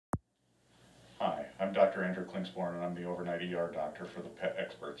I'm Dr. Andrew Klingsporn, and I'm the overnight ER doctor for the pet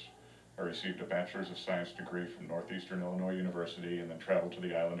experts. I received a Bachelor's of Science degree from Northeastern Illinois University and then traveled to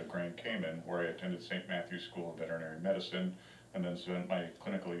the island of Grand Cayman, where I attended St. Matthew's School of Veterinary Medicine and then spent my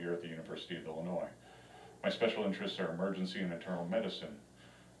clinical year at the University of Illinois. My special interests are emergency and internal medicine.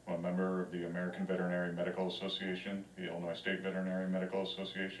 I'm a member of the American Veterinary Medical Association, the Illinois State Veterinary Medical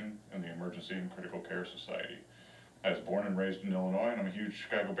Association, and the Emergency and Critical Care Society. I was born and raised in Illinois, and I'm a huge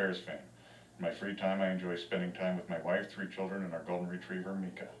Chicago Bears fan. In my free time, I enjoy spending time with my wife, 3 children, and our golden retriever,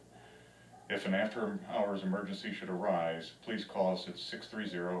 Mika. If an after-hours emergency should arise, please call us at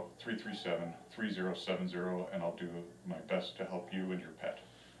 630-337-3070, and I'll do my best to help you and your pet.